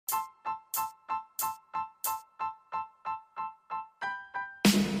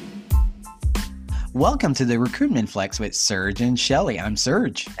Welcome to the Recruitment Flex with Serge and Shelley. I'm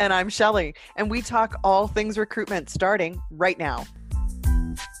Serge. And I'm Shelley. And we talk all things recruitment starting right now.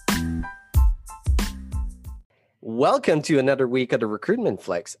 Welcome to another week of the Recruitment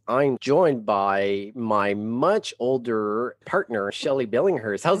Flex. I'm joined by my much older partner, Shelley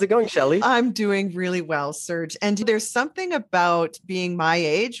Billinghurst. How's it going, Shelley? I'm doing really well, Serge. And there's something about being my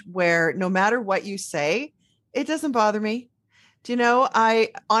age where no matter what you say, it doesn't bother me. Do you know, I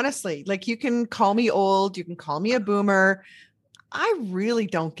honestly, like, you can call me old, you can call me a boomer. I really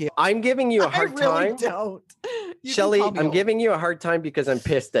don't give. I'm giving you a hard time. I really don't. Shelley, I'm giving you a hard time because I'm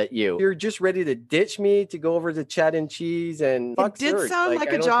pissed at you. You're just ready to ditch me to go over to Chat and Cheese and it did Serge. sound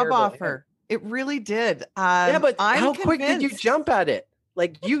like a job offer. It really did. Yeah, but I'm how convinced. quick did you jump at it?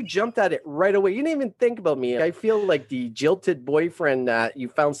 Like, you jumped at it right away. You didn't even think about me. I feel like the jilted boyfriend that you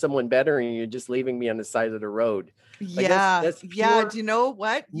found someone better and you're just leaving me on the side of the road. Like, yeah. that's pure, yeah. Do you know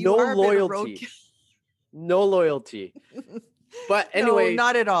what? No loyalty. No loyalty. But anyway. No,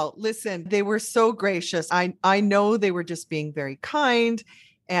 not at all. Listen, they were so gracious. I know they were just being very kind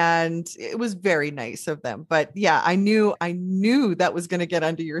and it was very nice of them. But yeah, I knew that was going to get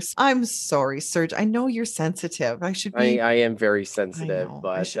under your. I'm sorry, Serge. I know you're sensitive. I should be. I am very sensitive,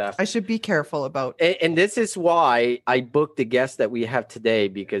 but I should be careful about. And this is why I booked the guest that we have today,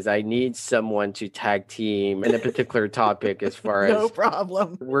 because I need someone to tag team in a particular topic as far as no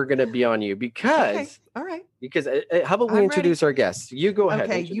problem. We're going to be on you because. Okay. All right. Because how about we introduce our guests? You go ahead.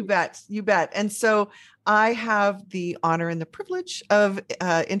 Okay, you bet. And so I have the honor and the privilege of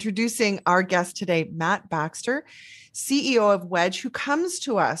introducing our guest today, Matt Baxter, CEO of Wedge, who comes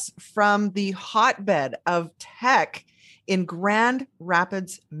to us from the hotbed of tech in Grand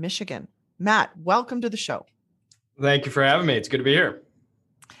Rapids, Michigan. Matt, welcome to the show. Thank you for having me. It's good to be here.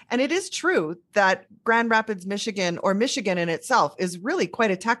 And it is true that Grand Rapids, Michigan, or Michigan in itself, is really quite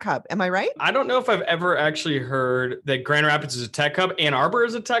a tech hub. Am I right? I don't know if I've ever actually heard that Grand Rapids is a tech hub. Ann Arbor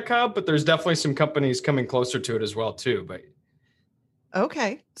is a tech hub, but there's definitely some companies coming closer to it as well, too. But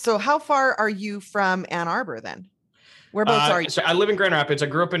okay. So how far are you from Ann Arbor then? Whereabouts are you? So I live in Grand Rapids. I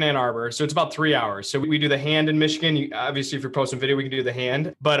grew up in Ann Arbor, so it's about 3 hours. So we do the hand in Michigan. Obviously, if you're posting video, we can do the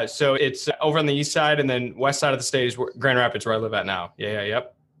hand. But so it's over on the east side, and then west side of the state is Grand Rapids, where I live at now.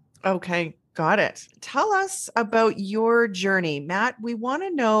 Yep. Okay, got it. Tell us about your journey, Matt. We want to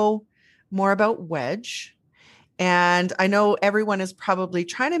know more about Wedge. And I know everyone is probably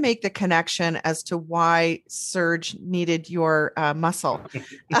trying to make the connection as to why Serge needed your muscle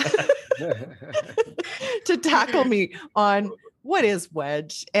to tackle me on what is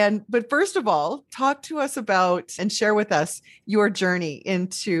Wedge. But first of all, talk to us about and share with us your journey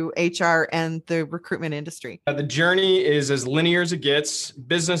into HR and the recruitment industry. The journey is as linear as it gets.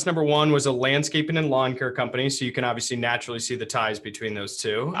 Business number one was a landscaping and lawn care company. So you can obviously naturally see the ties between those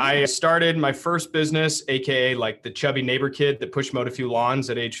two. I started my first business, AKA like the chubby neighbor kid that push mowed a few lawns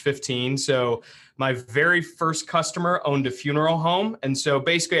at age 15. So my very first customer owned a funeral home. And so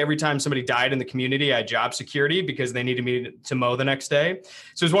basically every time somebody died in the community, I had job security because they needed me to mow the next day.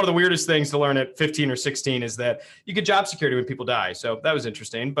 So it's one of the weirdest things to learn at 15 or 16 is that you get job security when people die. So that was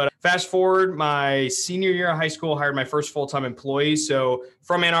interesting. But fast forward, my senior year of high school, hired my first full-time employee. So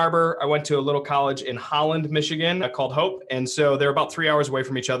from Ann Arbor, I went to a little college in Holland, Michigan called Hope. And so they're about 3 hours away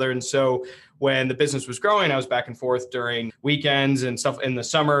from each other. And so when the business was growing, I was back and forth during weekends and stuff in the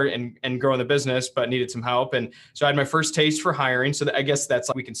summer and growing the business, but needed some help. And so I had my first taste for hiring. So I guess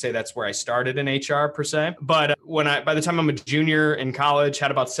we can say that's where I started in HR per se. But by the time I'm a junior in college, had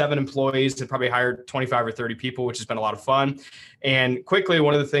about 7 employees and probably hired 25 or 30 people, which has been a lot of fun. And quickly,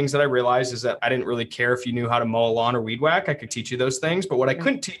 one of the things that I realized is that I didn't really care if you knew how to mow a lawn or weed whack. I could teach you those things. But what I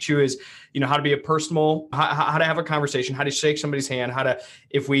couldn't teach you is, how to be a personal, how to have a conversation, how to shake somebody's hand, how to,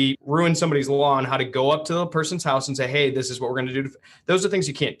 if we ruin somebody's lawn, how to go up to the person's house and say, hey, this is what we're going to do. Those are things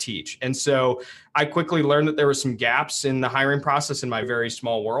you can't teach. And so I quickly learned that there were some gaps in the hiring process in my very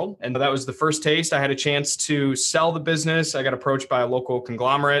small world. And that was the first taste. I had a chance to sell the business. I got approached by a local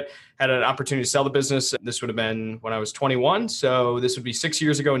conglomerate, had an opportunity to sell the business. This would have been when I was 21. So this would be 6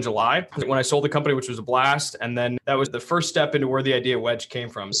 years ago in July when I sold the company, which was a blast. And then that was the first step into where the idea of Wedge came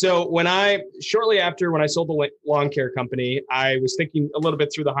from. So shortly after when I sold the lawn care company, I was thinking a little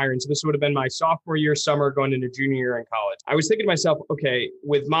bit through the hiring. So this would have been my sophomore year, summer, going into junior year in college. I was thinking to myself, okay,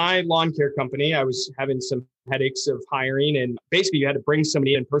 with my lawn care company, I was having some headaches of hiring. And basically you had to bring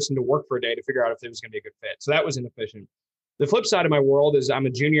somebody in person to work for a day to figure out if it was going to be a good fit. So that was inefficient. The flip side of my world is I'm a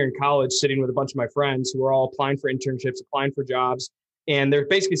junior in college sitting with a bunch of my friends who are all applying for internships, applying for jobs. And they're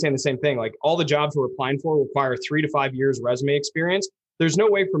basically saying the same thing. Like all the jobs we're applying for require 3 to 5 years resume experience. There's no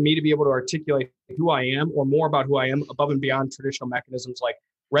way for me to be able to articulate who I am or more about who I am above and beyond traditional mechanisms like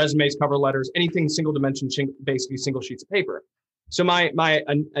resumes, cover letters, anything single dimension, basically single sheets of paper. So my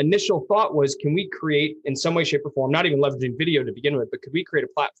initial thought was, can we create in some way, shape, or form, not even leveraging video to begin with, but could we create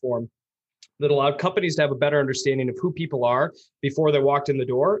a platform that allowed companies to have a better understanding of who people are before they walked in the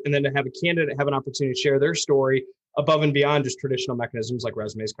door, and then to have a candidate have an opportunity to share their story above and beyond just traditional mechanisms like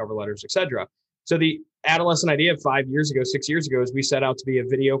resumes, cover letters, et cetera. So the adolescent idea of 5 years ago, 6 years ago, is we set out to be a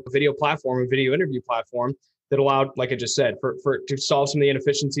video platform, a video interview platform that allowed, like I just said, for to solve some of the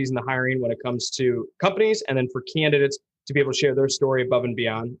inefficiencies in the hiring when it comes to companies, and then for candidates to be able to share their story above and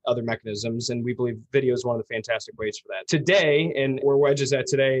beyond other mechanisms. And we believe video is one of the fantastic ways for that. Today, and where Wedge is at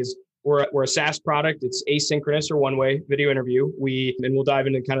today, is we're a SaaS product. It's asynchronous or one-way video interview. And we'll dive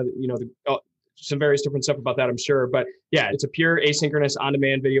into kind of, some various different stuff about that, I'm sure. But yeah, it's a pure asynchronous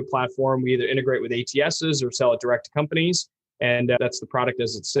on-demand video platform. We either integrate with ATSs or sell it direct to companies. And that's the product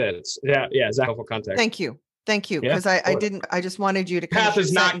as it sits. Yeah. Is that helpful context? Thank you. Because I just wanted you to path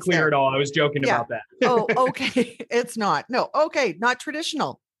is not clear at all. I was joking about that. Oh, okay. It's not. No. Okay. Not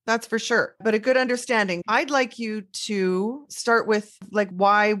traditional. That's for sure. But a good understanding. I'd like you to start with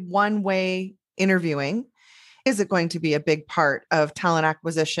why one-way interviewing is it going to be a big part of talent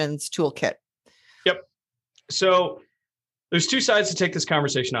acquisition's toolkit? Yep. So there's two sides to take this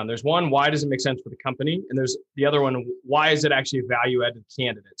conversation on. There's one, why does it make sense for the company? And there's the other one, why is it actually a value-added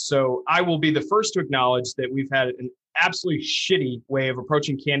candidate? So I will be the first to acknowledge that we've had an absolutely shitty way of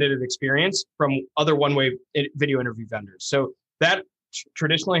approaching candidate experience from other one-way video interview vendors. So that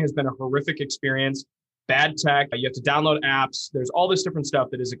traditionally has been a horrific experience, bad tech. You have to download apps. There's all this different stuff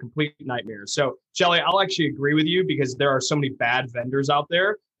that is a complete nightmare. So Shelley, I'll actually agree with you because there are so many bad vendors out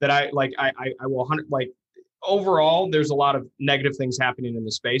there that I will overall, there's a lot of negative things happening in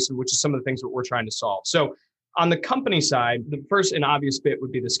the space, and which is some of the things that we're trying to solve. So on the company side, the first and obvious bit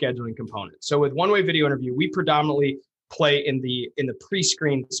would be the scheduling component. So with one-way video interview, we predominantly play in the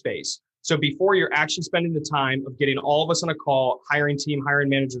pre-screen space. So before you're actually spending the time of getting all of us on a call, hiring team, hiring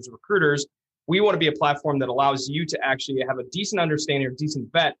managers, recruiters, we want to be a platform that allows you to actually have a decent understanding or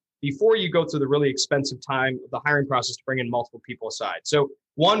decent vet before you go through the really expensive time of the hiring process to bring in multiple people aside. So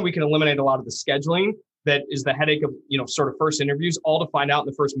one, we can eliminate a lot of the scheduling that is the headache of, sort of first interviews, all to find out in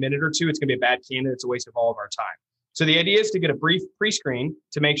the first minute or two, it's going to be a bad candidate. It's a waste of all of our time. So the idea is to get a brief pre-screen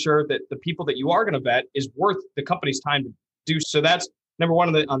to make sure that the people that you are going to vet is worth the company's time to do. So that's number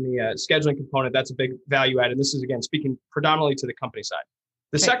one on the scheduling component. That's a big value add. And this is, again, speaking predominantly to the company side.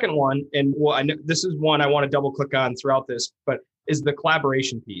 The second one, and I know this is one I want to double click on throughout this, but is the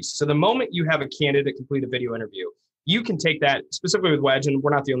collaboration piece. So the moment you have a candidate complete a video interview, you can take that, specifically with Wedge, and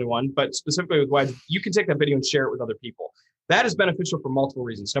we're not the only one, but specifically with Wedge, you can take that video and share it with other people. That is beneficial for multiple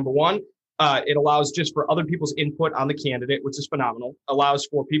reasons. Number one, it allows just for other people's input on the candidate, which is phenomenal. Allows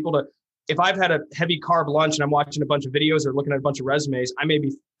for people to, if I've had a heavy carb lunch and I'm watching a bunch of videos or looking at a bunch of resumes, I may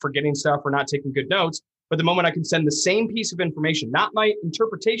be forgetting stuff or not taking good notes. But the moment I can send the same piece of information, not my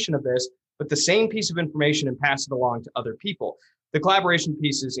interpretation of this, but the same piece of information and pass it along to other people. The collaboration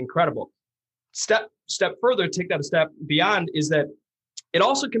piece is incredible. Step further, take that a step beyond, is that it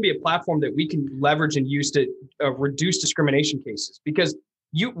also can be a platform that we can leverage and use to reduce discrimination cases, because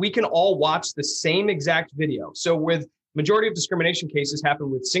we can all watch the same exact video. So with majority of discrimination cases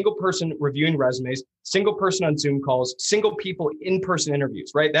happen with single person reviewing resumes, single person on Zoom calls, single people in-person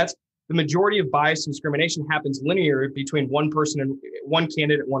interviews, right? That's the majority of bias and discrimination happens linear between one person and one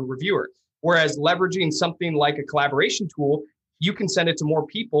candidate, one reviewer. Whereas leveraging something like a collaboration tool, you can send it to more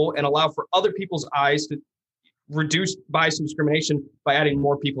people and allow for other people's eyes to reduce bias and discrimination by adding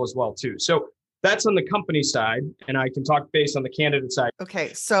more people as well too. So that's on the company side, and I can talk based on the candidate side.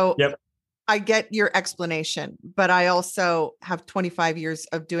 Okay, so yep. I get your explanation, but I also have 25 years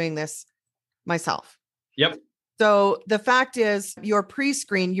of doing this myself. Yep. So the fact is, your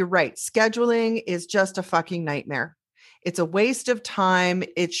pre-screen, you're right. Scheduling is just a fucking nightmare. It's a waste of time.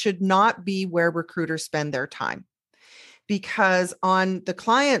 It should not be where recruiters spend their time. Because on the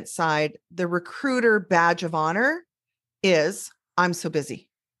client side, the recruiter badge of honor is, I'm so busy,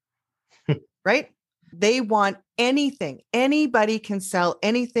 right? They want anything. Anybody can sell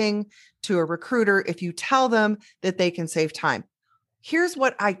anything to a recruiter if you tell them that they can save time. Here's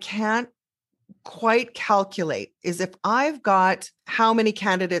what I can't quite calculate is if I've got how many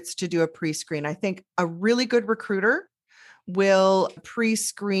candidates to do a pre-screen. I think a really good recruiter will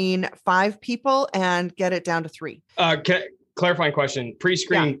pre-screen 5 people and get it down to 3. Clarifying question,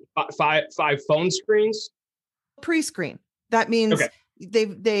 pre-screen, yeah. five phone screens? Pre-screen. That means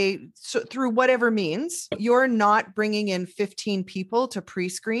they so through whatever means, you're not bringing in 15 people to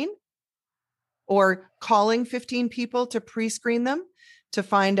pre-screen or calling 15 people to pre-screen them. to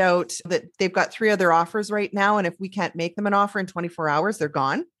find out that they've got 3 other offers right now. And if we can't make them an offer in 24 hours, they're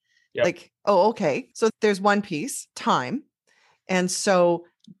gone. Yep. Like, oh, okay. So there's one piece, time. And so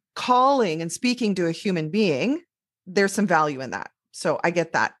calling and speaking to a human being, there's some value in that. So I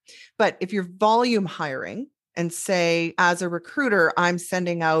get that. But if you're volume hiring and say, as a recruiter, I'm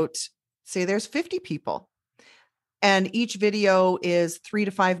sending out, say there's 50 people and each video is 3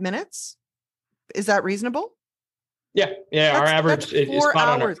 to 5 minutes. Is that reasonable? Yeah. Our average is 4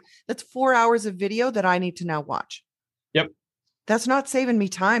 hours. That's 4 hours of video that I need to now watch. Yep. That's not saving me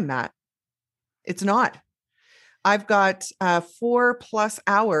time, Matt. It's not. I've got 4+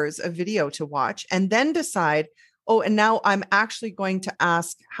 hours of video to watch and then decide, oh, and now I'm actually going to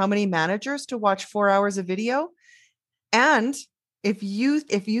ask how many managers to watch 4 hours of video. And if you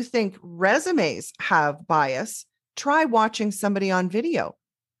think resumes have bias, try watching somebody on video.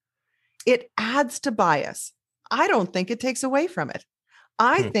 It adds to bias. I don't think it takes away from it.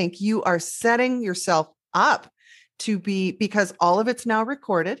 I think you are setting yourself up to be, because all of it's now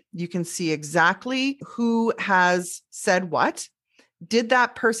recorded. You can see exactly who has said what. Did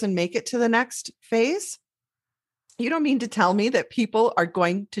that person make it to the next phase? You don't mean to tell me that people are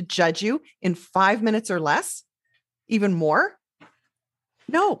going to judge you in 5 minutes or less, even more?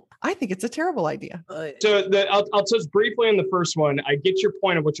 No, I think it's a terrible idea. So I'll touch briefly on the first one. I get your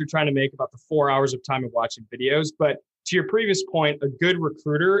point of what you're trying to make about the 4 hours of time of watching videos, but to your previous point, a good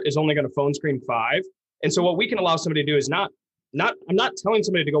recruiter is only going to phone screen 5. And so what we can allow somebody to do is I'm not telling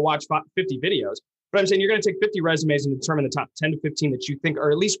somebody to go watch 50 videos, but I'm saying you're going to take 50 resumes and determine the top 10 to 15 that you think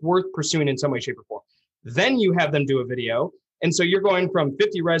are at least worth pursuing in some way, shape, or form. Then you have them do a video. And so you're going from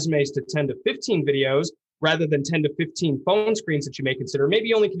 50 resumes to 10 to 15 videos rather than 10 to 15 phone screens that you may consider. Maybe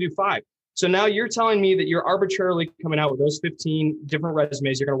you only can do 5. So now you're telling me that you're arbitrarily coming out with those 15 different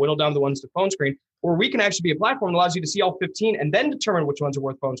resumes. You're going to whittle down the ones to phone screen, or we can actually be a platform that allows you to see all 15 and then determine which ones are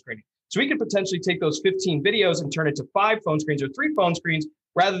worth phone screening. So we could potentially take those 15 videos and turn it to 5 phone screens or 3 phone screens,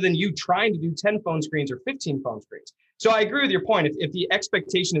 rather than you trying to do 10 phone screens or 15 phone screens. So I agree with your point. If the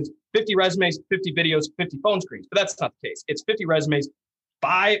expectation is 50 resumes, 50 videos, 50 phone screens, but that's not the case. It's 50 resumes,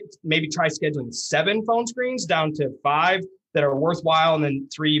 5, maybe try scheduling 7 phone screens down to 5 that are worthwhile, and then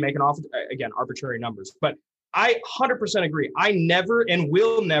 3 make an offer. Again, arbitrary numbers. But I 100% agree. I never and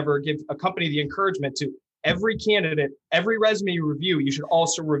will never give a company the encouragement to every candidate, every resume you review, you should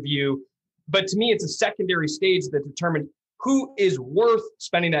also review. But to me, it's a secondary stage that determines who is worth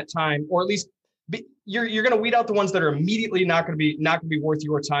spending that time, or at least you're going to weed out the ones that are immediately not going to be worth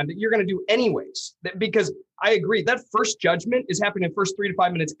your time, that you're going to do anyways. Because I agree, that first judgment is happening in the first 3 to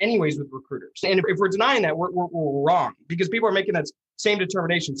 5 minutes anyways with recruiters. And if we're denying that, we're wrong, because people are making that same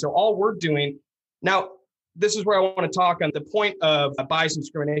determination. So all we're doing now, this is where I want to talk on the point of bias and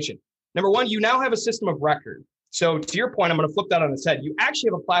discrimination. Number one, you now have a system of record. So to your point, I'm going to flip that on its head. You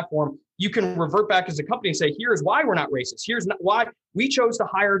actually have a platform. You can revert back as a company and say, here's why we're not racist. Here's why we chose to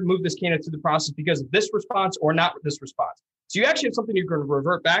hire and move this candidate through the process because of this response or not this response. So you actually have something you're going to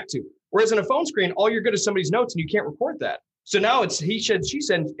revert back to. Whereas in a phone screen, all you're good is somebody's notes and you can't record that. So now it's he said, she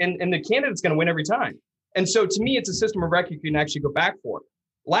said, and the candidate's going to win every time. And so to me, it's a system of record you can actually go back for.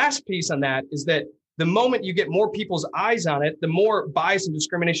 Last piece on that is that the moment you get more people's eyes on it, the more bias and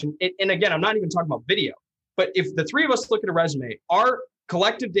discrimination. And again, I'm not even talking about video, but if the 3 of us look at a resume, our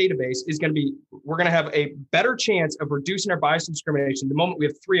collective database is going to be, we're going to have a better chance of reducing our bias and discrimination the moment we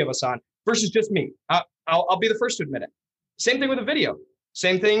have 3 of us on versus just me. I'll be the first to admit it. Same thing with a video.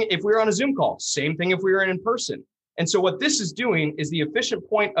 Same thing if we were on a Zoom call. Same thing if we were in person. And so what this is doing is the efficient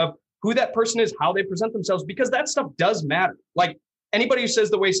point of who that person is, how they present themselves, because that stuff does matter. Like anybody who says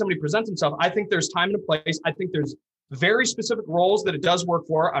the way somebody presents himself, I think there's time and a place. I think there's very specific roles that it does work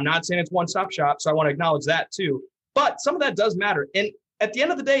for. I'm not saying it's one-stop shop, so I want to acknowledge that too. But some of that does matter. And at the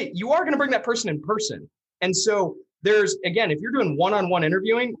end of the day, you are going to bring that person in person. And so there's, again, if you're doing one-on-one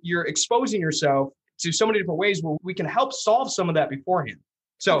interviewing, you're exposing yourself to so many different ways where we can help solve some of that beforehand.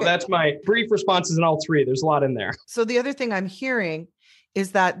 So That's my brief responses in all 3. There's a lot in there. So the other thing I'm hearing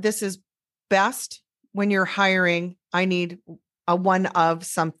is that this is best when you're hiring. I need a one of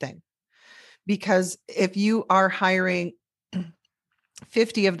something, because if you are hiring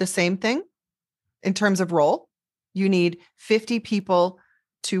 50 of the same thing in terms of role, you need 50 people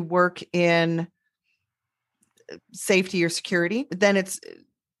to work in safety or security, then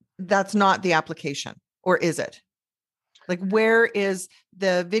that's not the application, or is it? Like, where is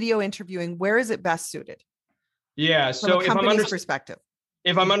the video interviewing? Where is it best suited? Yeah. So from a company's perspective,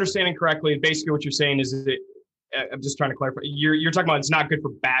 if I'm understanding correctly, basically what you're saying is that I'm just trying to clarify. You're talking about it's not good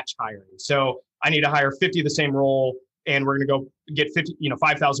for batch hiring. So I need to hire 50 of the same role and we're going to go get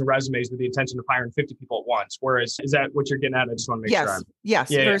 5,000 resumes with the intention of hiring 50 people at once. Whereas, is that what you're getting at? I just want to make sure.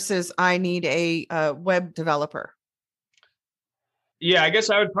 Yes. Versus I need a web developer. Yeah, I guess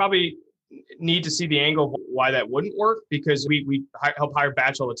I would probably need to see the angle of why that wouldn't work, because we help hire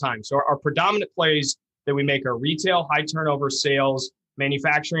batch all the time. So our predominant plays that we make are retail, high turnover, sales,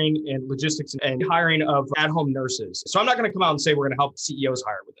 manufacturing, and logistics, and hiring of at-home nurses. So I'm not going to come out and say we're going to help CEOs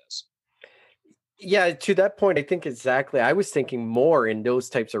hire with this. Yeah, to that point, I think exactly. I was thinking more in those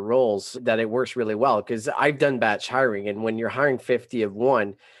types of roles that it works really well, because I've done batch hiring. And when you're hiring 50 of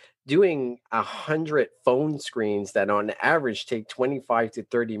one, doing 100 phone screens that on average take 25 to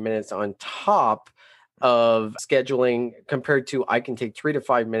 30 minutes on top of scheduling, compared to I can take 3 to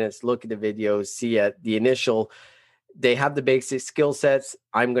 5 minutes, look at the videos, see at the initial, they have the basic skill sets,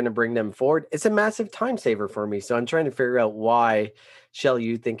 I'm going to bring them forward. It's a massive time saver for me. So I'm trying to figure out why, Shelley,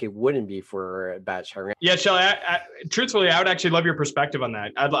 you think it wouldn't be for batch hiring. Yeah, Shelley, truthfully, I would actually love your perspective on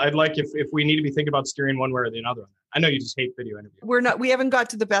that. I'd like if we need to be thinking about steering one way or the other. I know you just hate video interviews. We haven't got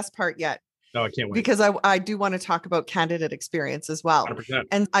to the best part yet. No, I can't wait. Because I do want to talk about candidate experience as well. 100%.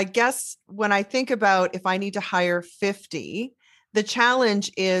 And I guess when I think about if I need to hire 50, the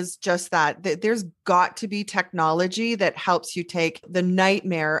challenge is just that there's got to be technology that helps you take the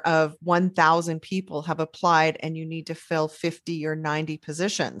nightmare of 1,000 people have applied and you need to fill 50 or 90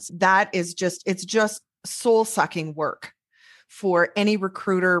 positions. It's just soul sucking work for any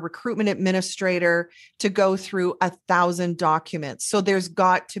recruiter, recruitment administrator to go through 1,000 documents. So there's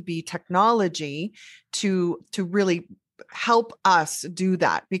got to be technology to really help us do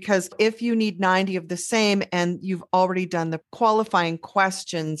that, because if you need 90 of the same and you've already done the qualifying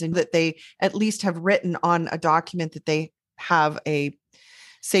questions and that they at least have written on a document that they have a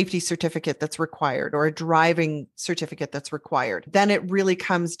safety certificate that's required or a driving certificate that's required, then it really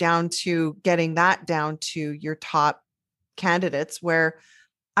comes down to getting that down to your top candidates, where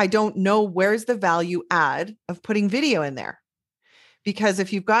I don't know where's the value add of putting video in there. Because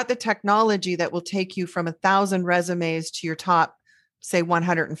if you've got the technology that will take you from 1,000 resumes to your top, say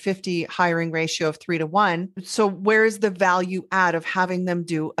 150, hiring ratio of 3 to 1. So where's the value add of having them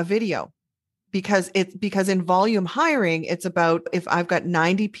do a video? Because in volume hiring, it's about, if I've got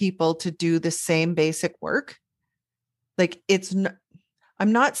 90 people to do the same basic work,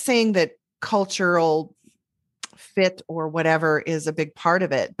 I'm not saying that cultural fit or whatever is a big part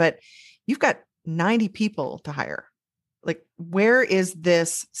of it, but you've got 90 people to hire. Like, where is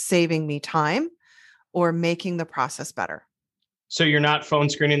this saving me time or making the process better? So you're not phone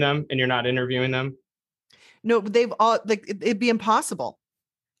screening them and you're not interviewing them? No, they've all, it'd be impossible.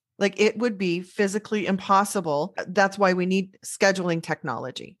 It would be physically impossible. That's why we need scheduling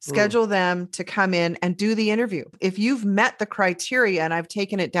technology. Schedule them to come in and do the interview. If you've met the criteria, and I've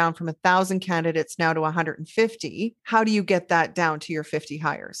taken it down from 1,000 candidates now to 150, how do you get that down to your 50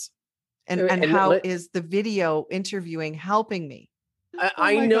 hires? And how is the video interviewing helping me?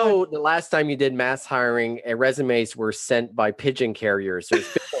 I know the last time you did mass hiring, resumes were sent by pigeon carriers. So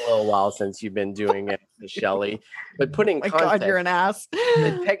it's been a little while since you've been doing it, Shelley. But putting context, God, you're an ass.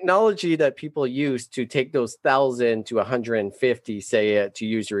 The technology that people use to take those 1,000 to 150, say, to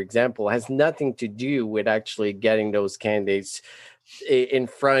use your example, has nothing to do with actually getting those candidates in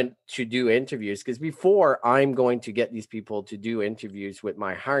front to do interviews. Because before I'm going to get these people to do interviews with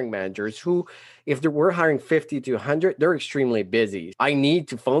my hiring managers, who, if we're hiring 50 to 100, they're extremely busy. I need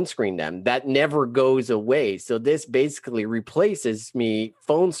to phone screen them. That never goes away. So this basically replaces me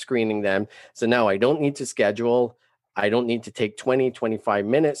phone screening them. So now I don't need to schedule. I don't need to take 20, 25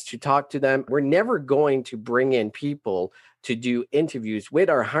 minutes to talk to them. We're never going to bring in people to do interviews with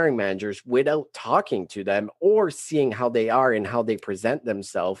our hiring managers without talking to them or seeing how they are and how they present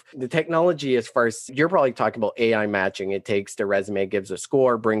themselves. The technology, as far as you're probably talking about AI matching, it takes the resume, gives a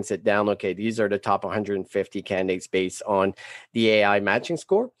score, brings it down. Okay, these are the top 150 candidates based on the AI matching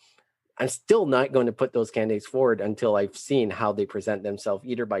score. I'm still not going to put those candidates forward until I've seen how they present themselves,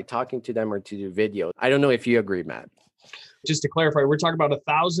 either by talking to them or to do video. I don't know if you agree, Matt. Just to clarify, we're talking about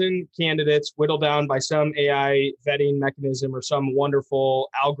 1,000 candidates whittled down by some AI vetting mechanism or some wonderful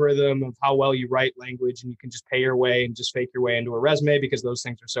algorithm of how well you write language, and you can just pay your way and just fake your way into a resume because those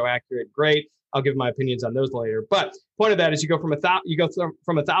things are so accurate. Great. I'll give my opinions on those later. But point of that is you go from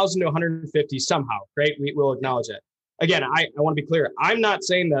 1,000 to 150 somehow. Great. We'll acknowledge that. Again, I want to be clear. I'm not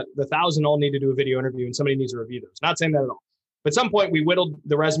saying that the 1,000 all need to do a video interview and somebody needs to review those. Not saying that at all. But at some point, we whittled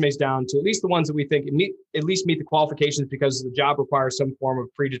the resumes down to at least the ones that we think at least meet the qualifications because the job requires some form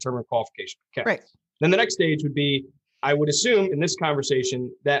of predetermined qualification. Okay. Right. Then the next stage would be, I would assume in this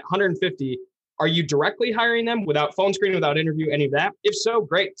conversation that 150 Are you directly hiring them without phone screen, without interview, any of that? If so,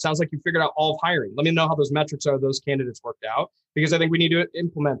 great. Sounds like you figured out all of hiring. Let me know how those metrics are, those candidates worked out, because I think we need to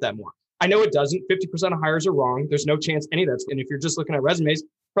implement that more. I know it doesn't. 50% of hires are wrong. There's no chance any of that's. And if you're just looking at resumes,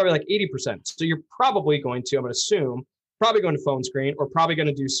 probably like 80%. So you're probably going to, I'm going to assume, probably going to phone screen or probably going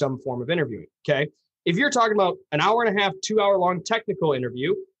to do some form of interviewing. Okay. If you're talking about an hour and a half, 2 hour long technical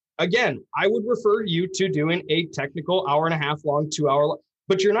interview, again, I would refer you to doing a technical hour and a half long, 2 hour,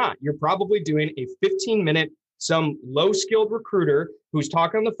 but you're not. You're probably doing a 15-minute, some low skilled recruiter who's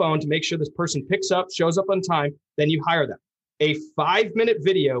talking on the phone to make sure this person picks up, shows up on time, then you hire them. A 5-minute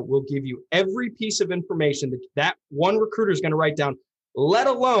video will give you every piece of information that one recruiter is going to write down, let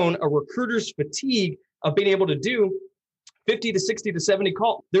alone a recruiter's fatigue of being able to do 50 to 60 to 70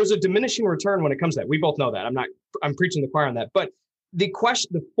 calls. There's a diminishing return when it comes to that. We both know that. I'm preaching the choir on that. But the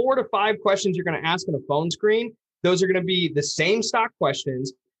 4 to 5 questions you're going to ask on a phone screen, those are going to be the same stock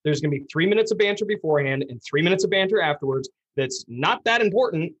questions. There's going to be 3 minutes of banter beforehand and 3 minutes of banter afterwards. That's not that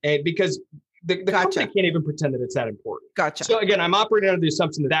important because the company can't even pretend that it's that important. Gotcha. So again, I'm operating under the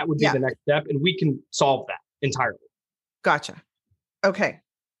assumption that that would be the next step, and we can solve that entirely. Gotcha. Okay,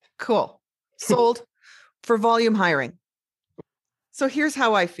 cool. Sold for volume hiring. So here's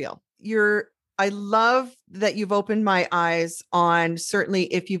how I feel. I love that you've opened my eyes on, certainly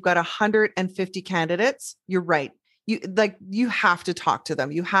if you've got 150 candidates, you're right. You have to talk to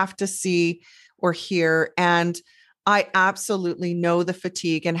them. You have to see or hear. And I absolutely know the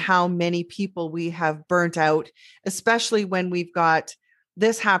fatigue and how many people we have burnt out, especially when we've got,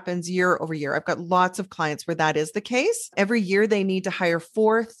 this happens year over year. I've got lots of clients where that is the case. Every year they need to hire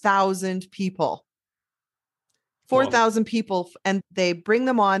 4,000 people. 4,000 people, and they bring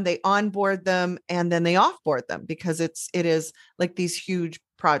them on, they onboard them, and then they offboard them because it is like these huge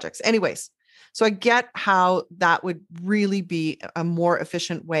projects. Anyways, so I get how that would really be a more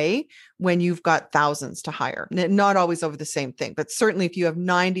efficient way when you've got thousands to hire. Not always over the same thing, but certainly if you have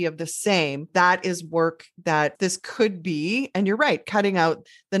 90 of the same, that is work that this could be. And you're right, cutting out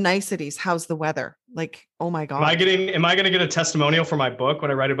the niceties. How's the weather? Like, oh my God. Am I going to get a testimonial for my book when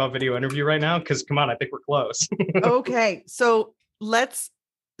I write about video interview right now? Because come on, I think we're close. Okay. So let's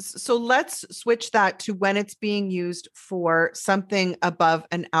switch that to when it's being used for something above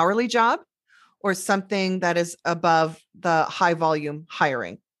an hourly job or something that is above the high volume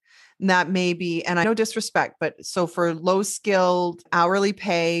hiring. And that may be, and I know disrespect, but so for low skilled hourly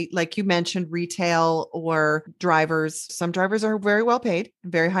pay, like you mentioned, retail or drivers, some drivers are very well paid,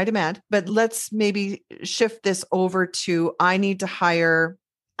 very high demand, but let's maybe shift this over to, I need to hire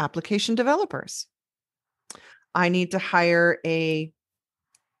application developers. I need to hire a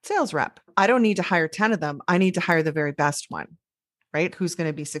sales rep. I don't need to hire 10 of them. I need to hire the very best one, right? Who's going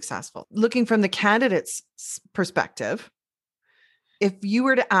to be successful. Looking from the candidate's perspective, if you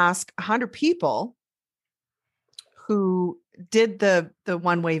were to ask 100 people who did the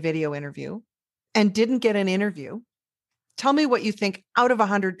one-way video interview and didn't get an interview, tell me what you think out of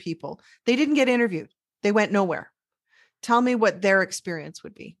 100 people. They didn't get interviewed. They went nowhere. Tell me what their experience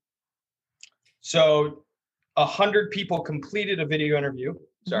would be. So 100 people completed a video interview.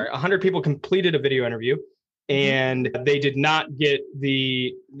 100 people completed a video interview. And they did not get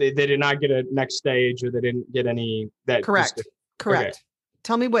they did not get a next stage, or they didn't get any that. Correct. Okay.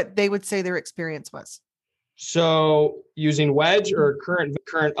 Tell me what they would say their experience was. So using Wedge or current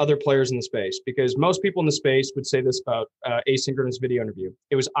other players in the space, because most people in the space would say this about asynchronous video interview.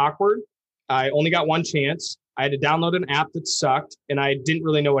 It was awkward. I only got one chance. I had to download an app that sucked, and I didn't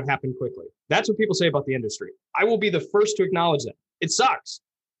really know what happened quickly. That's what people say about the industry. I will be the first to acknowledge that. It sucks.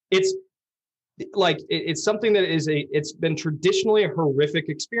 It's something that it's been traditionally a horrific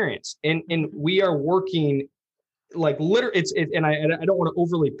experience. And we are working like literally and I don't want to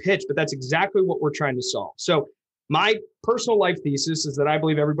overly pitch, but that's exactly what we're trying to solve. So my personal life thesis is that I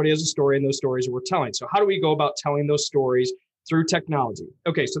believe everybody has a story, and those stories are worth telling. So how do we go about telling those stories through technology?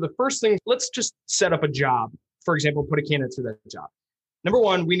 Okay. So the first thing, let's just set up a job. For example, put a candidate through that job. Number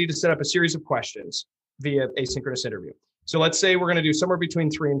one, we need to set up a series of questions via asynchronous interview. So let's say we're going to do somewhere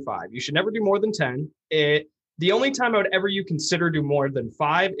between 3 and 5. You should never do more than 10. The only time I would ever consider do more than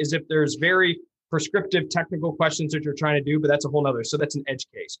 5 is if there's very prescriptive technical questions that you're trying to do, but that's a whole nother. So that's an edge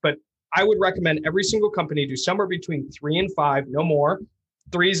case. But I would recommend every single company do somewhere between 3 and 5, no more.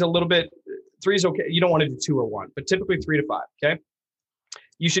 3 is okay. You don't want to do 2 or 1, but typically 3 to 5. Okay.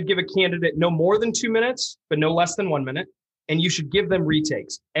 You should give a candidate no more than 2 minutes, but no less than 1 minute. And you should give them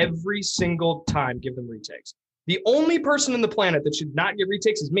retakes every single time. Give them retakes. The only person on the planet that should not get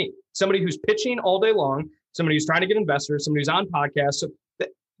retakes is me. Somebody who's pitching all day long, somebody who's trying to get investors, somebody who's on podcasts. So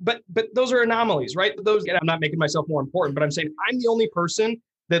but those are anomalies, right? I'm not making myself more important, but I'm saying I'm the only person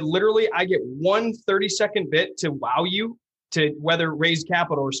that literally I get one 30-second bit to wow you to whether raise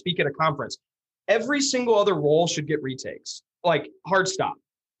capital or speak at a conference. Every single other role should get retakes, like hard stop.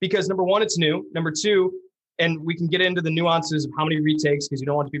 Because number one, it's new. Number two, and we can get into the nuances of how many retakes because you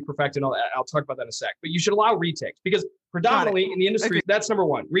don't want to be perfect and all that. I'll talk about that in a sec. But you should allow retakes because predominantly in the industry, that's number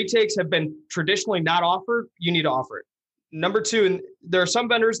one. Retakes have been traditionally not offered. You need to offer it. Number two, and there are some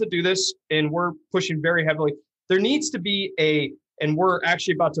vendors that do this, and we're pushing very heavily. There needs to be and we're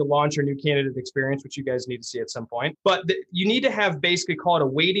actually about to launch our new candidate experience, which you guys need to see at some point. But you need to have basically call it a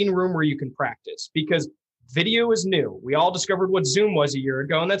waiting room where you can practice because video is new. We all discovered what Zoom was a year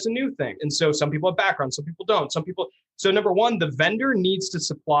ago, and that's a new thing. And so some people have background, some people don't. So number one, the vendor needs to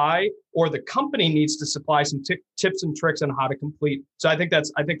supply, or the company needs to supply some tips and tricks on how to complete. So I think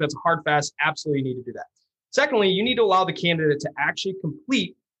that's a hard, fast, absolutely need to do that. Secondly, you need to allow the candidate to actually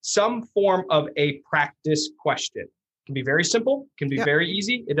complete some form of a practice question. It can be very simple, can be very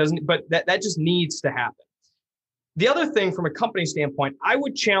easy. It doesn't, but that just needs to happen. The other thing from a company standpoint, I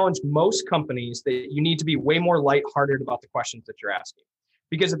would challenge most companies that you need to be way more lighthearted about the questions that you're asking.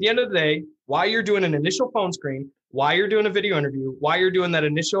 Because at the end of the day, while you're doing an initial phone screen, while you're doing a video interview, while you're doing that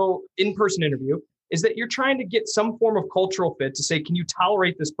initial in-person interview, is that you're trying to get some form of cultural fit to say, can you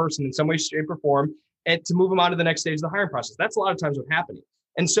tolerate this person in some way, shape, or form, and to move them on to the next stage of the hiring process. That's a lot of times what's happening.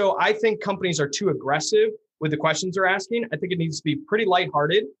 And so I think companies are too aggressive with the questions they're asking. I think it needs to be pretty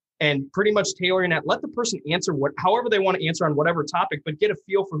lighthearted and pretty much tailoring that. Let the person answer however they want to answer on whatever topic, but get a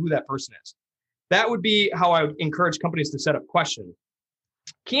feel for who that person is. That would be how I would encourage companies to set up questions.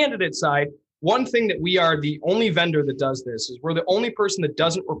 Candidate side, one thing that we are the only vendor that does this is we're the only person that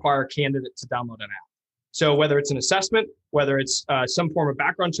doesn't require a candidate to download an app. So whether it's an assessment, whether it's some form of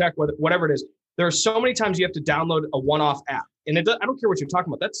background check, whatever it is, there are so many times you have to download a one-off app. And I don't care what you're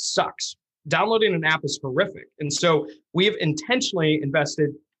talking about, that sucks. Downloading an app is horrific. And so we have intentionally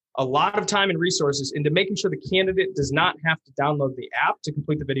invested a lot of time and resources into making sure the candidate does not have to download the app to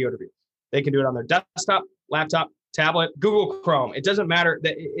complete the video interview. They can do it on their desktop, laptop, tablet, Google Chrome. It doesn't matter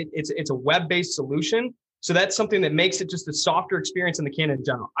that it's a web-based solution. So that's something that makes it just a softer experience in the candidate in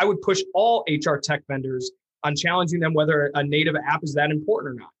general. I would push all HR tech vendors on challenging them whether a native app is that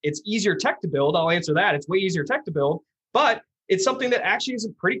important or not. It's easier tech to build. I'll answer that. It's way easier tech to build, but it's something that actually is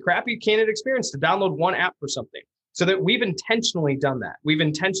a pretty crappy candidate experience to download one app for something. So that we've intentionally done that. We've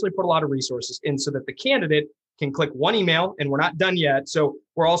intentionally put a lot of resources in so that the candidate can click one email, and we're not done yet. So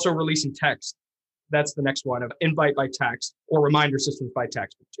we're also releasing text. That's the next one of invite by text or reminder systems by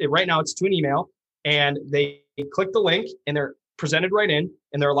text. Right now it's to an email, and they click the link and they're presented right in,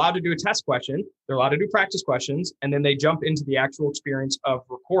 and they're allowed to do a test question. They're allowed to do practice questions, and then they jump into the actual experience of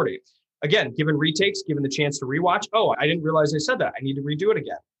recording. Again, given retakes, given the chance to rewatch. Oh, I didn't realize I said that. I need to redo it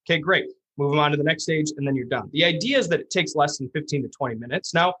again. Okay, great. Move them on to the next stage, and then you're done. The idea is that it takes less than 15 to 20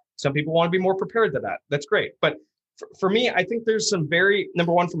 minutes. Now, some people want to be more prepared than that. That's great. But for me, I think there's some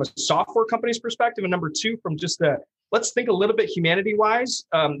number one, from a software company's perspective, and number two, from just let's think a little bit humanity-wise,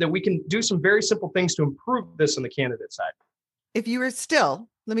 that we can do some very simple things to improve this on the candidate side. If you were still,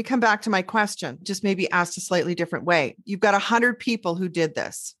 let me come back to my question, just maybe asked a slightly different way. You've got 100 people who did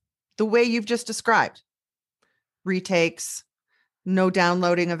this the way you've just described. Retakes, no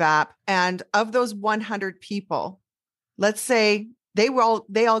downloading of app. And of those 100 people, let's say they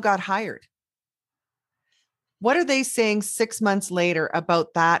all got hired. What are they saying 6 months later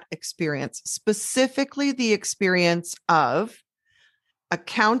about that experience? Specifically, the experience of a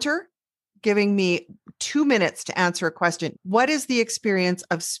counter giving me 2 minutes to answer a question. What is the experience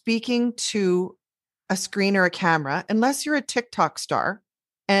of speaking to a screen or a camera, unless you're a TikTok star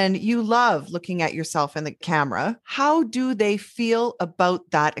and you love looking at yourself in the camera? How do they feel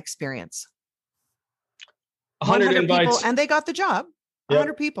about that experience? 100 invites. People, and they got the job.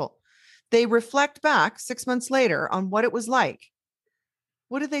 100 people. They reflect back 6 months later on what it was like.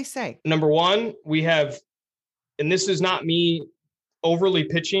 What do they say? Number one, we have, and this is not me overly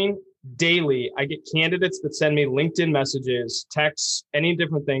pitching, daily, I get candidates that send me LinkedIn messages, texts, any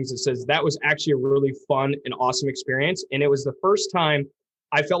different things that says that was actually a really fun and awesome experience. And it was the first time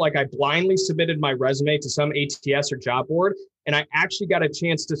I felt like I blindly submitted my resume to some ATS or job board, and I actually got a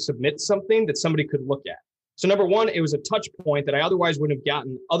chance to submit something that somebody could look at. So number one, it was a touch point that I otherwise wouldn't have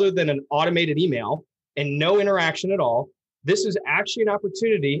gotten other than an automated email and no interaction at all. This is actually an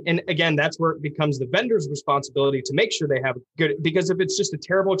opportunity. And again, that's where it becomes the vendor's responsibility to make sure they have a good, because if it's just a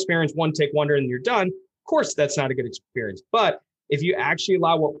terrible experience, one take wonder and you're done, of course, that's not a good experience. But if you actually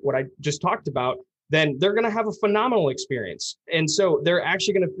allow what I just talked about, then they're going to have a phenomenal experience. And so they're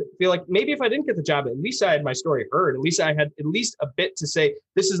actually going to feel like, maybe if I didn't get the job, at least I had my story heard. At least I had at least a bit to say,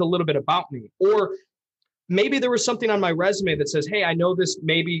 this is a little bit about me. Or maybe there was something on my resume that says, hey, I know this,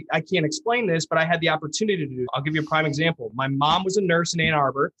 maybe I can't explain this, but I had the opportunity to do it. I'll give you a prime example. My mom was a nurse in Ann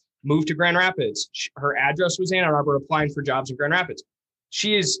Arbor, moved to Grand Rapids. Her address was Ann Arbor, applying for jobs in Grand Rapids.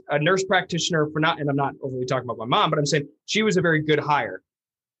 She is a nurse practitioner and I'm not overly talking about my mom, but I'm saying she was a very good hire.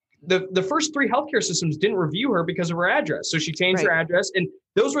 The first 3 healthcare systems didn't review her because of her address. So she changed her address. And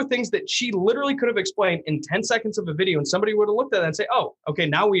those were things that she literally could have explained in 10 seconds of a video. And somebody would have looked at that and say, oh, okay,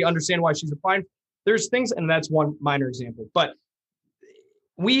 now we understand why she's applying. There's things, and that's one minor example. But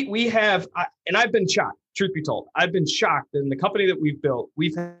we have, and I've been shocked, truth be told. I've been shocked that in the company that we've built,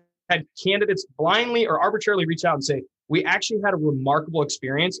 we've had candidates blindly or arbitrarily reach out and say, we actually had a remarkable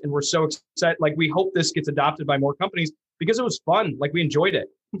experience and we're so excited. Like, we hope this gets adopted by more companies because it was fun. Like, we enjoyed it.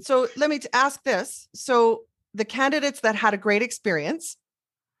 So let me ask this. So the candidates that had a great experience.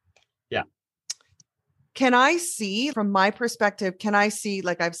 Yeah. Can I see, from my perspective,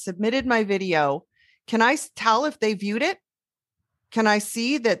 like, I've submitted my video. Can I tell if they viewed it? Can I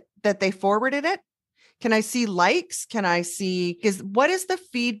see that they forwarded it? Can I see likes? Can I see, because what is the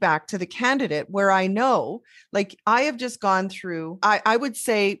feedback to the candidate where I know, like, I have just gone through, I would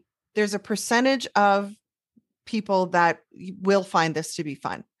say there's a percentage of people that will find this to be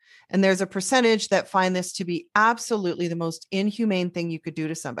fun. And there's a percentage that find this to be absolutely the most inhumane thing you could do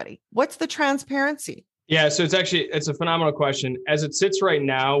to somebody. What's the transparency? Yeah, so it's a phenomenal question. As it sits right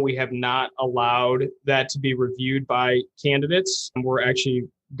now, we have not allowed that to be reviewed by candidates. We're actually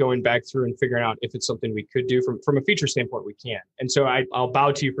going back through and figuring out if it's something we could do from a feature standpoint. We can. And so I'll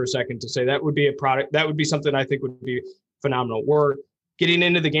bow to you for a second to say that would be a product, that would be something I think would be phenomenal. We're getting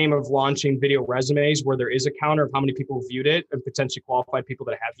into the game of launching video resumes where there is a counter of how many people viewed it and potentially qualified people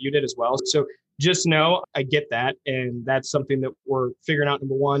that have viewed it as well. So just know I get that. And that's something that we're figuring out.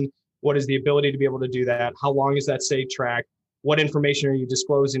 Number one, what is the ability to be able to do that? How long is that stay tracked? What information are you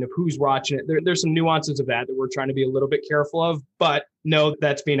disclosing of who's watching it? There's some nuances of that we're trying to be a little bit careful of, but no,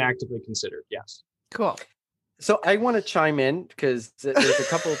 that's being actively considered. Yes. Cool. So I want to chime in because there's a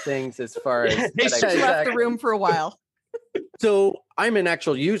couple of things as far as left the room for a while. So I'm an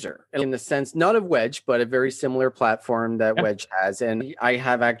actual user in the sense, not of Wedge, but a very similar platform that Wedge has. And I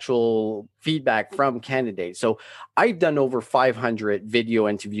have actual feedback from candidates. So I've done over 500 video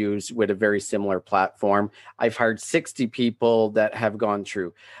interviews with a very similar platform. I've hired 60 people that have gone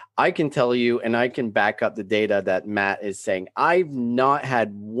through. I can tell you, and I can back up the data that Matt is saying, I've not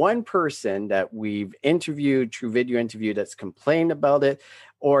had one person that we've interviewed through video interview that's complained about it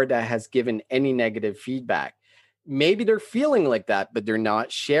or that has given any negative feedback. Maybe they're feeling like that, but they're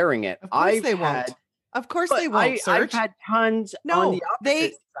not sharing it. Of course they won't. Of course they won't, Serge. I've had tons on the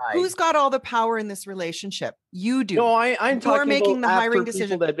opposite side. Who's got all the power in this relationship? You do. No, I'm talking You're making about the hiring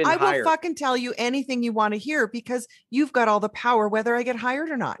decision. I will fucking tell you anything you want to hear because you've got all the power, whether I get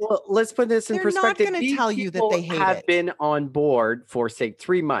hired or not. Well, let's put this in perspective. They're not going to tell you that they hate it. Have been on board for, say,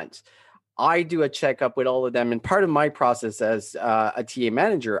 3 months. I do a checkup with all of them. And part of my process as a TA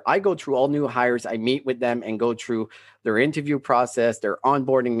manager, I go through all new hires. I meet with them and go through their interview process, their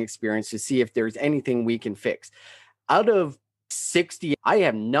onboarding experience to see if there's anything we can fix. Out of 60, I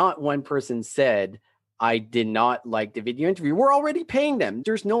have not one person said, I did not like the video interview. We're already paying them.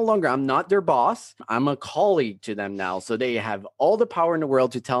 There's no longer, I'm not their boss. I'm a colleague to them now. So they have all the power in the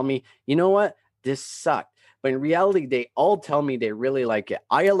world to tell me, you know what, this sucked. But in reality, they all tell me they really like it.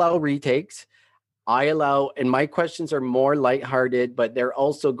 I allow retakes. And my questions are more lighthearted, but they're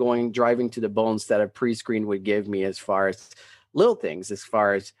also driving to the bones that a pre-screen would give me as far as little things, as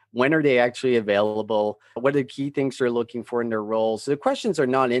far as when are they actually available? What are the key things they're looking for in their roles? So the questions are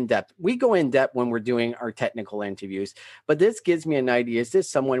not in-depth. We go in-depth when we're doing our technical interviews, but this gives me an idea. Is this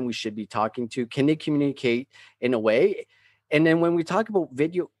someone we should be talking to? Can they communicate in a way? And then when we talk about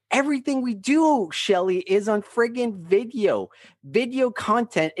video, everything we do, Shelley, is on friggin' video. Video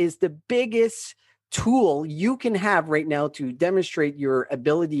content is the biggest tool you can have right now to demonstrate your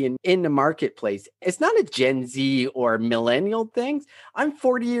ability in the marketplace. It's not a Gen Z or millennial thing. I'm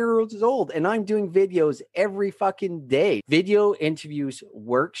 40 years old and I'm doing videos every fucking day. Video interviews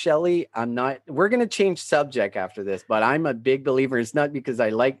work, Shelley. We're going to change subject after this, but I'm a big believer. It's not because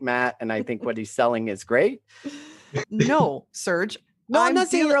I like Matt and I think what he's selling is great. No, Serge. No, I'm not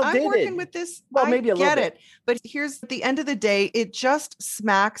saying you're outdated. I'm working with this. Well, maybe a little bit. But here's at the end of the day, it just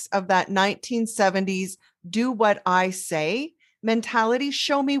smacks of that 1970s, do what I say mentality.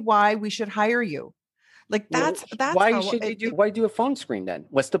 Show me why we should hire you. Like that's why why do a phone screen then?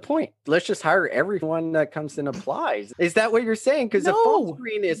 What's the point? Let's just hire everyone that comes and applies. Is that what you're saying? Because a phone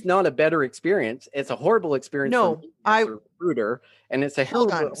screen is not a better experience. It's a horrible experience for me as a recruiter. And it's a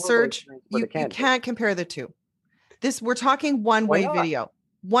horrible Serge, you can't compare the two. We're talking one-way video.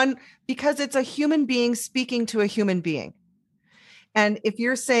 because it's a human being speaking to a human being. And if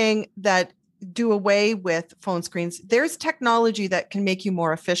you're saying that do away with phone screens, there's technology that can make you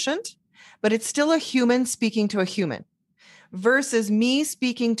more efficient, but it's still a human speaking to a human versus me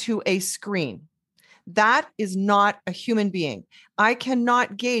speaking to a screen. That is not a human being. I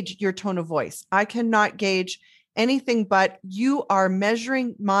cannot gauge your tone of voice. I cannot gauge anything, but you are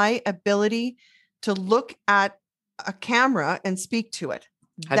measuring my ability to look at a camera and speak to it.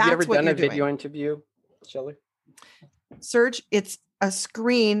 Have you ever done a video interview, Shelley? Serge, it's a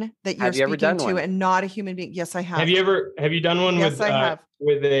screen that you're speaking to and not a human being. Yes, I have. Have you done one yes, I have.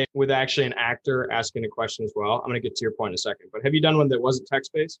 with actually an actor asking a question as well? I'm going to get to your point in a second, but have you done one that wasn't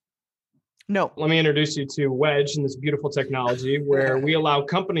text-based? No. Let me introduce you to Wedge and this beautiful technology where we allow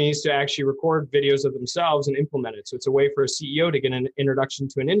companies to actually record videos of themselves and implement it. So it's a way for a CEO to get an introduction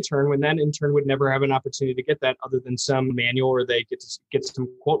to an intern when that intern would never have an opportunity to get that other than some manual or they get some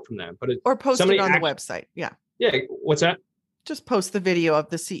quote from them. Or post it on the website. Yeah. Yeah. What's that? Just post the video of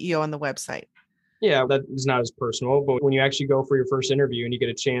the CEO on the website. Yeah, that is not as personal. But when you actually go for your first interview and you get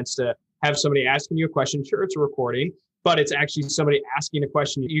a chance to have somebody asking you a question, sure, it's a recording, but it's actually somebody asking a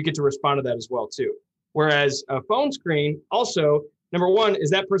question. You get to respond to that as well, too. Whereas a phone screen, also, number one, is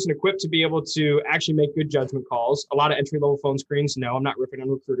that person equipped to be able to actually make good judgment calls? A lot of entry-level phone screens, no, I'm not ripping on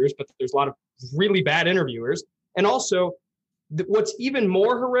recruiters, but there's a lot of really bad interviewers. And also, what's even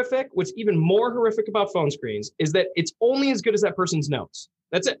more horrific about phone screens is that it's only as good as that person's notes.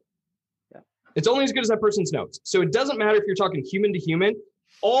 That's it. Yeah. It's only as good as that person's notes. So it doesn't matter if you're talking human to human.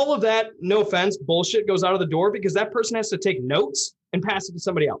 All of that, no offense, bullshit goes out of the door because that person has to take notes and pass it to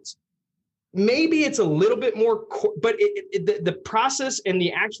somebody else. Maybe it's a little bit more, but the process and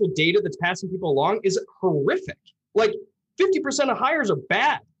the actual data that's passing people along is horrific. Like 50% of hires are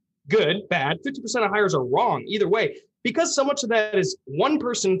bad, good, bad. 50% of hires are wrong either way. Because so much of that is one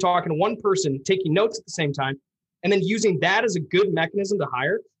person talking to one person, taking notes at the same time, and then using that as a good mechanism to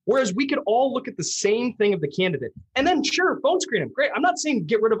hire. Whereas we could all look at the same thing of the candidate. And then sure, phone screen them. Great. I'm not saying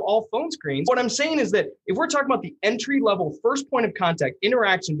get rid of all phone screens. What I'm saying is that if we're talking about the entry level first point of contact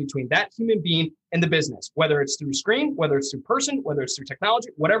interaction between that human being and the business, whether it's through screen, whether it's through person, whether it's through technology,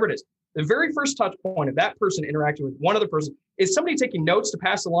 whatever it is, the very first touch point of that person interacting with one other person is somebody taking notes to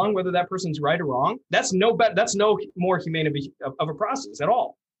pass along, whether that person's right or wrong. That's no more humane of a process at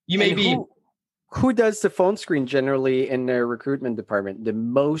all. You may be. Who does the phone screen generally in their recruitment department? The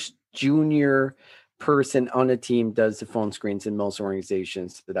most junior person on a team does the phone screens in most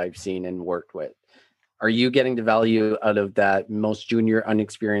organizations that I've seen and worked with. Are you getting the value out of that most junior,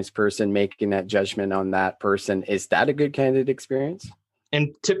 unexperienced person making that judgment on that person? Is that a good candidate experience? And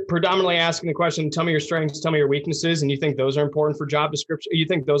predominantly asking the question, tell me your strengths, tell me your weaknesses, and you think those are important for job description? You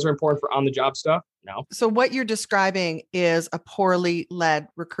think those are important for on-the-job stuff? No. So what you're describing is a poorly led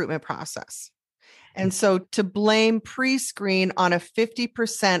recruitment process. And so to blame pre-screen on a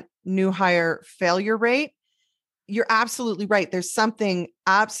 50% new hire failure rate, you're absolutely right. There's something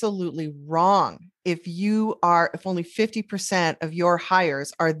absolutely wrong if only 50% of your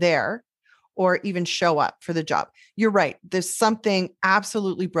hires are there or even show up for the job. You're right. There's something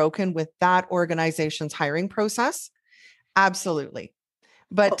absolutely broken with that organization's hiring process. Absolutely.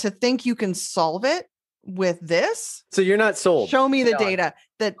 But to think you can solve it with this. So you're not sold. Show me the data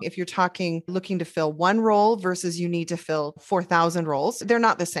that if you're looking to fill one role versus you need to fill 4,000 roles, they're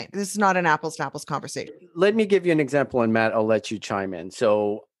not the same. This is not an apples to apples conversation. Let me give you an example, and Matt, I'll let you chime in.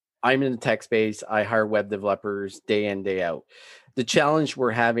 So I'm in the tech space. I hire web developers day in, day out. The challenge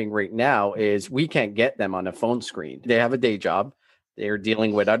we're having right now is we can't get them on a phone screen. They have a day job. They're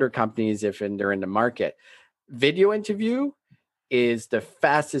dealing with other companies they're in the market. Video interview is the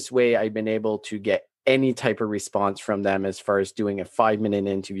fastest way I've been able to get any type of response from them as far as doing a 5-minute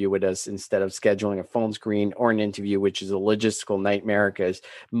interview with us instead of scheduling a phone screen or an interview, which is a logistical nightmare because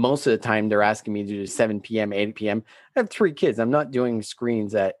most of the time they're asking me to do 7 p.m., 8 p.m. I have 3 kids. I'm not doing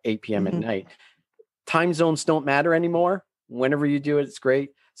screens at 8 p.m. at night. Time zones don't matter anymore. Whenever you do it, it's great.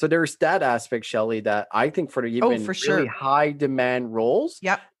 So there's that aspect, Shelley, that I think for the even really high demand roles,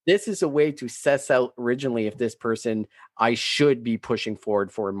 this is a way to suss out originally if this person I should be pushing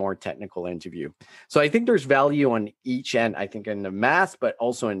forward for a more technical interview. So I think there's value on each end, I think in the mass, but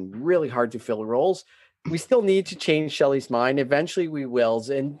also in really hard to fill roles. We still need to change Shelley's mind. Eventually we will.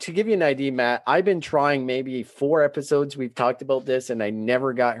 And to give you an idea, Matt, I've been trying maybe 4 episodes. We've talked about this and I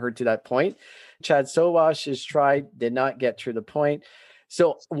never got her to that point. Chad Sowash has tried, did not get to the point.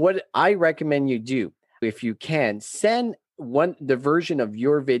 So what I recommend you do, if you can, send the version of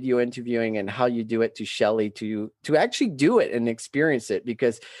your video interviewing and how you do it to Shelley to actually do it and experience it.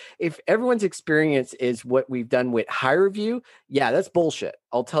 Because if everyone's experience is what we've done with HireView, yeah, that's bullshit.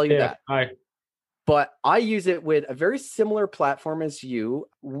 I'll tell you that. But I use it with a very similar platform as you.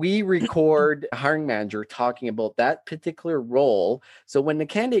 We record a hiring manager talking about that particular role. So when the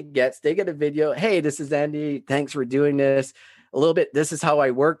candidate they get a video, hey, this is Andy. Thanks for doing this. A little bit, this is how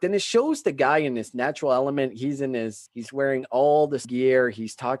I work. Then it shows the guy in this natural element. He's wearing all this gear.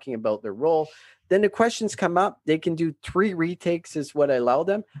 He's talking about the role. Then the questions come up. They can do 3 retakes is what I allow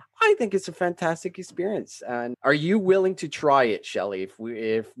them. I think it's a fantastic experience. And are you willing to try it, Shelley?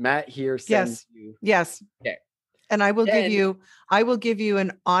 If Matt here sends you. Yes. Okay. And I will give you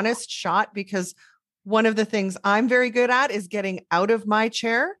an honest shot, because one of the things I'm very good at is getting out of my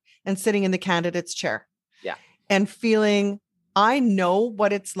chair and sitting in the candidate's chair. Yeah. And feeling, I know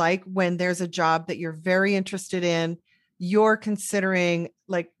what it's like when there's a job that you're very interested in. You're considering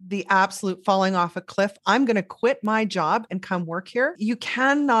like the absolute falling off a cliff. I'm going to quit my job and come work here.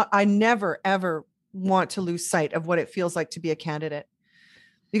 I never, ever want to lose sight of what it feels like to be a candidate.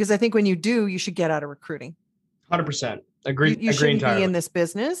 Because I think when you do, you should get out of recruiting. 100%. Agree. You shouldn't be in this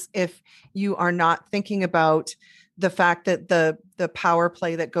business if you are not thinking about the fact that the power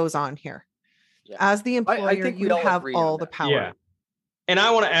play that goes on here. Yeah. As the employer, I think you have all the power. Yeah. And I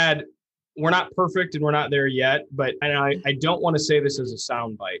want to add, we're not perfect and we're not there yet, but I don't want to say this as a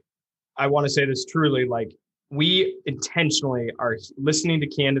soundbite. I want to say this truly, like, we intentionally are listening to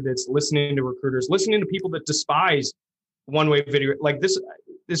candidates, listening to recruiters, listening to people that despise one-way video. Like this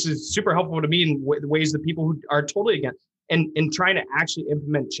is super helpful to me in the ways that people who are totally against and trying to actually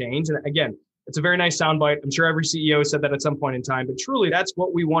implement change. And again, it's a very nice soundbite. I'm sure every CEO said that at some point in time, but truly that's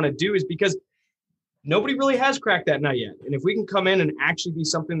what we want to do, is because nobody really has cracked that nut yet. And if we can come in and actually be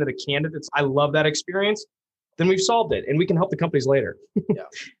something that I love that experience, then we've solved it and we can help the companies later. Yeah,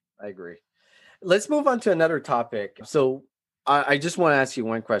 I agree. Let's move on to another topic. So I just want to ask you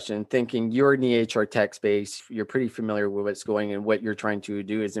one question. Thinking you're in the HR tech space, you're pretty familiar with what's going, and what you're trying to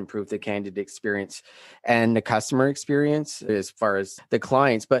do is improve the candidate experience and the customer experience as far as the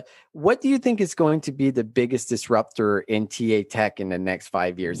clients. But what do you think is going to be the biggest disruptor in TA tech in the next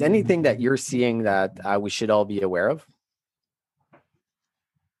 5 years? Anything that you're seeing that we should all be aware of?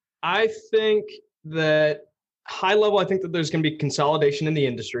 I think that high level, I think that there's going to be consolidation in the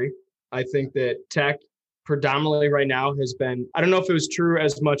industry. I think that tech predominantly right now has been, I don't know if it was true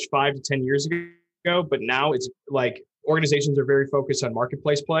as much 5 to 10 years ago, but now it's like organizations are very focused on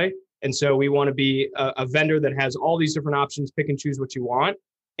marketplace play. And so we want to be a vendor that has all these different options, pick and choose what you want.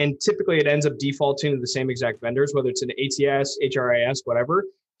 And typically it ends up defaulting to the same exact vendors, whether it's an ATS, HRIS, whatever.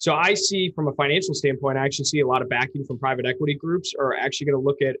 So I see from a financial standpoint, I actually see a lot of backing from private equity groups are actually going to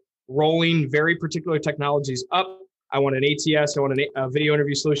look at rolling very particular technologies up. I want an ATS, I want a video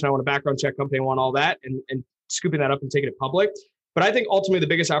interview solution, I want a background check company, I want all that, and scooping that up and taking it public. But I think ultimately the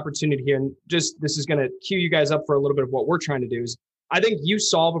biggest opportunity here, and just this is going to cue you guys up for a little bit of what we're trying to do, is I think you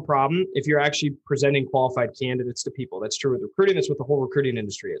solve a problem if you're actually presenting qualified candidates to people. That's true with recruiting. That's what the whole recruiting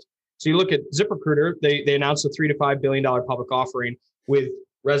industry is. So you look at ZipRecruiter, they announced a $3 to $5 billion public offering with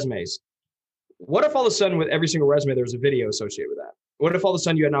resumes. What if all of a sudden with every single resume, there was a video associated with that? What if all of a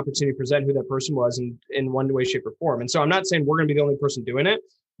sudden you had an opportunity to present who that person was in one way, shape, or form? And so I'm not saying we're going to be the only person doing it,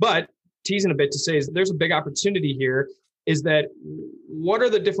 but teasing a bit to say is there's a big opportunity here, is that what are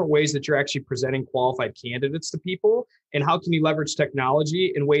the different ways that you're actually presenting qualified candidates to people? And how can you leverage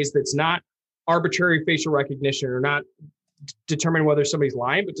technology in ways that's not arbitrary facial recognition or not determine whether somebody's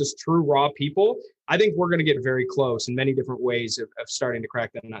lying, but just true raw people? I think we're going to get very close in many different ways of starting to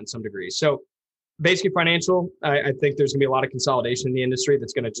crack that nut in some degree. So basically financial, I think there's gonna be a lot of consolidation in the industry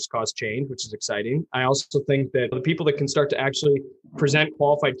that's gonna just cause change, which is exciting. I also think that the people that can start to actually present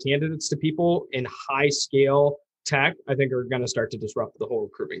qualified candidates to people in high scale tech, I think are gonna start to disrupt the whole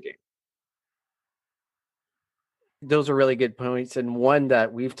recruitment game. Those are really good points. And one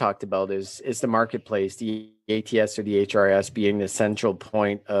that we've talked about is the marketplace, the ATS or the HRS being the central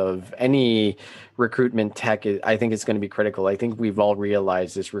point of any recruitment tech. I think it's going to be critical. I think we've all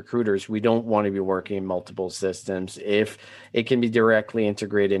realized as recruiters, we don't want to be working in multiple systems. If it can be directly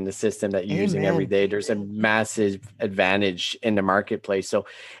integrated in the system that you're using every day, there's a massive advantage in the marketplace. So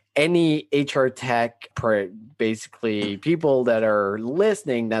any HR tech, basically people that are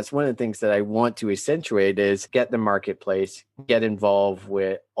listening, that's one of the things that I want to accentuate is get the marketplace, get involved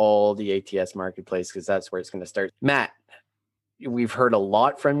with all the ATS marketplace, because that's where it's going to start. Matt, we've heard a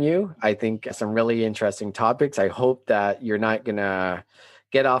lot from you. I think some really interesting topics. I hope that you're not going to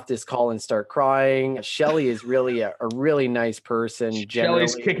get off this call and start crying. Shelley is really a really nice person.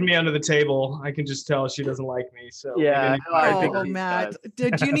 Shelley's kicking me under the table. I can just tell she doesn't like me. So yeah. Oh, Matt,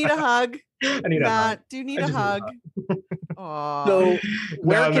 did you need a hug? I need Matt, do you need a hug? So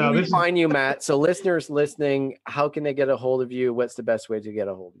where can we find you, Matt? So listeners listening, how can they get a hold of you? What's the best way to get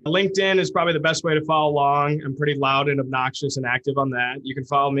a hold of you? LinkedIn is probably the best way to follow along. I'm pretty loud and obnoxious and active on that. You can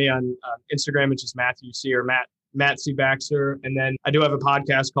follow me on Instagram. It's just Matthew C or Matt C. Baxter. And then I do have a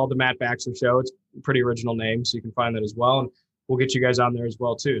podcast called The Matt Baxter Show. It's a pretty original name, so you can find that as well. And we'll get you guys on there as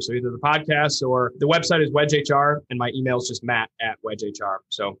well, too. So either the podcast or the website is Wedge HR, and my email is just Matt@Wedge HR.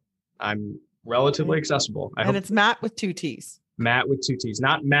 So I'm relatively accessible. And it's Matt with 2 T's. Matt with 2 T's,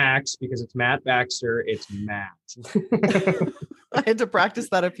 not Max, because it's Matt Baxter. It's Matt. I had to practice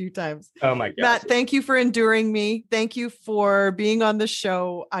that a few times. Oh my God. Matt, thank you for enduring me. Thank you for being on the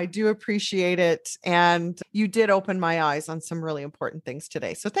show. I do appreciate it. And you did open my eyes on some really important things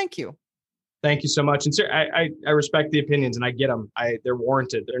today. So thank you. Thank you so much. And sir, I respect the opinions and I get them. They're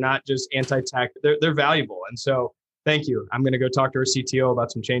warranted. They're not just anti-tech. They're valuable. And so thank you. I'm going to go talk to our CTO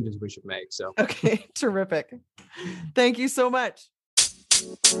about some changes we should make. So okay, terrific. Thank you so much.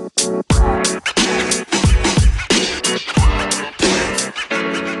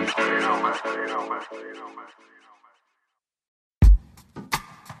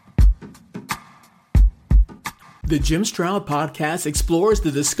 The Jim Stroud Podcast explores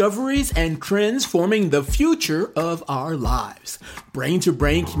the discoveries and trends forming the future of our lives.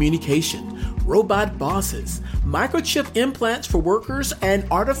 Brain-to-brain communication, robot bosses, microchip implants for workers, and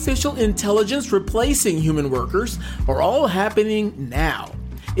artificial intelligence replacing human workers are all happening now.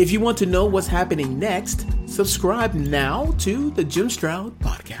 If you want to know what's happening next, subscribe now to the Jim Stroud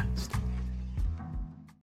Podcast.